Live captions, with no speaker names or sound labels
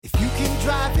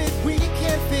drive it, we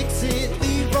can fix it.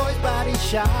 Leroy's Body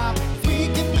Shop. We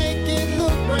can make it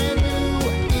look brand new.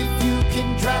 If you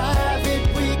can drive it,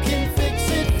 we can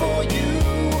fix it for you.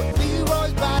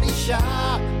 Leroy's Body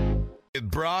Shop.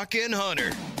 Brock and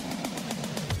Hunter.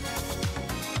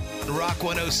 Rock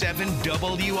 107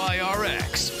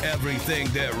 WIRX. Everything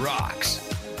that rocks.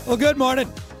 Well, good morning.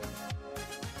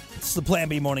 It's the Plan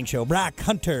B Morning Show. Brock,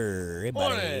 Hunter. Hey,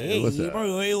 buddy. Hey, what's up?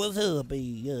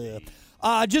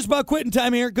 Just about quitting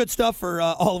time here. Good stuff for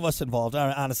all of us involved.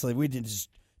 Honestly, we did just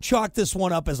chalk this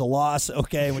one up as a loss.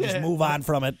 Okay, we just move on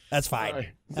from it. That's fine.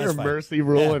 Is there a mercy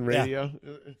rule in radio?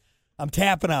 Yeah. I'm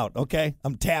tapping out. Okay,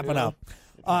 I'm tapping out.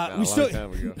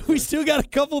 We still got a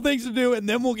couple things to do, and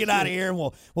then we'll get out of here,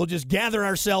 and we'll just gather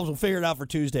ourselves. We'll figure it out for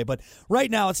Tuesday. But right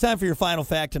now, it's time for your final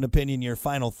fact and opinion, your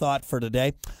final thought for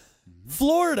today.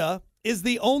 Florida is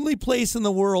the only place in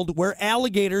the world where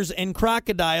alligators and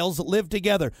crocodiles live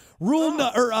together.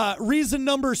 Reason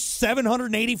number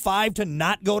 785 to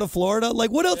not go to Florida.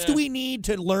 Like, what else do we need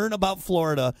to learn about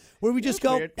Florida where we just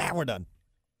go, we're done?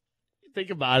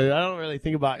 Think about it. I don't really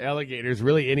think about alligators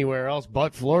really anywhere else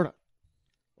but Florida.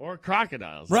 Or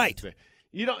crocodiles. Right.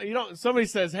 You don't, somebody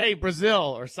says, hey,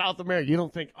 Brazil or South America, you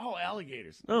don't think, oh,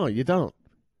 alligators. No, you don't.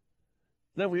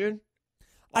 Isn't that weird?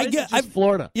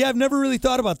 Florida. Yeah, I've never really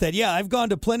thought about that. Yeah, I've gone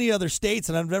to plenty of other states,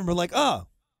 and I've never been like, oh,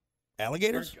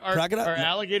 alligators? Crocodiles? Are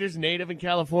alligators native in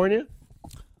California?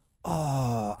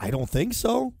 I don't think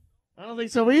so. I don't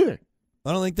think so either.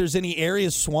 I don't think there's any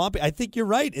areas swampy. I think you're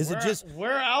right.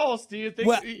 Where else do you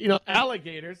think,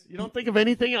 alligators? You don't think of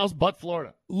anything else but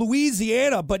Florida.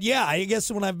 Louisiana, but yeah, I guess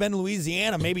when I've been to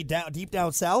Louisiana, maybe deep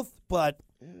down south, but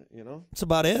that's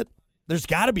about it. There's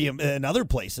got to be in other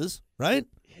places, right?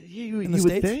 You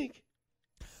would think.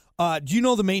 Do you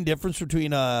know the main difference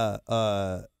between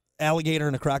a alligator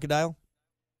and a crocodile?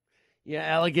 Yeah,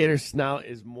 alligator's snout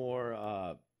is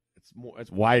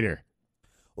it's wider.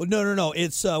 Well, no.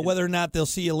 It's whether or not they'll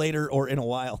see you later or in a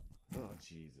while. Oh,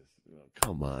 Jesus. Oh,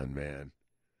 come on, man.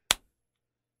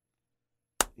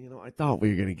 I thought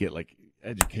we were going to get,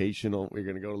 educational. We were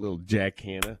going to go a little Jack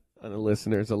Hanna on the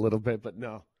listeners a little bit, but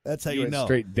no. That's how you know.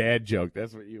 Straight dad joke.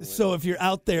 That's what you went. So if you're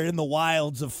out there in the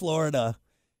wilds of Florida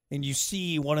and you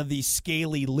see one of these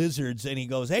scaly lizards and he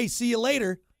goes, hey, see you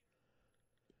later,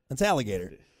 that's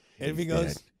alligator. And if he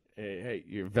goes, hey,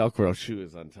 your Velcro shoe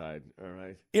is untied, all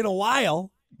right? In a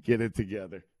while. Get it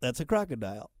together. That's a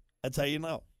crocodile. That's how you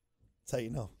know.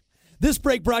 This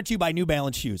break brought to you by New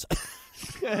Balance shoes.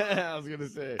 I was going to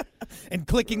say. And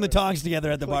clicking the tongs together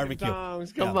at the barbecue.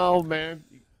 Tongs. Come on, man.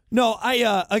 No,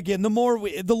 again,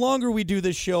 the longer we do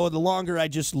this show, the longer I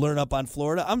just learn up on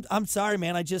Florida. I'm sorry,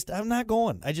 man. I'm not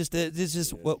going.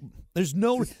 There's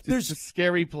a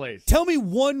scary place. Tell me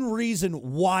one reason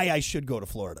why I should go to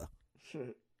Florida.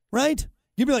 Right?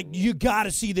 You'd be like, you got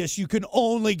to see this. You can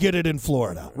only get it in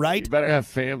Florida, right? You better have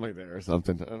family there or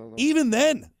something. I don't know. Even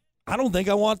then, I don't think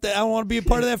I want that. I don't want to be a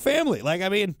part of that family.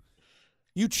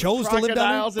 You chose to live down there.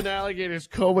 Crocodiles and alligators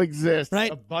coexist,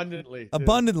 right? Abundantly.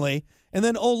 And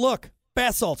then, look,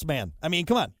 bath salts, man. I mean,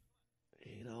 come on.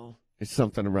 There's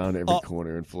something around every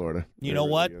corner in Florida. You know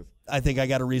what? I think I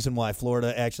got a reason why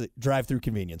Florida actually drive-through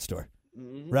convenience store,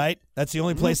 right? That's the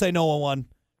only place I know of one.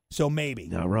 So maybe.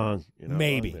 Not wrong.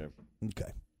 Maybe. Wrong there.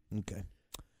 Okay.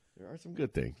 There are some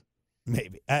good things.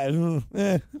 Maybe.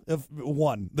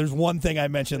 One. There's one thing I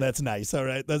mentioned that's nice. All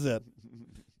right. That's it.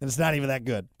 And it's not even that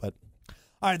good. But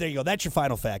all right, there you go. That's your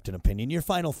final fact and opinion. Your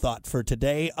final thought for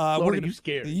today. You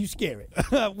scary. You scary.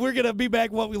 We're going to be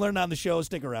back with what we learned on the show.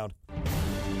 Stick around.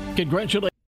 Congratulations.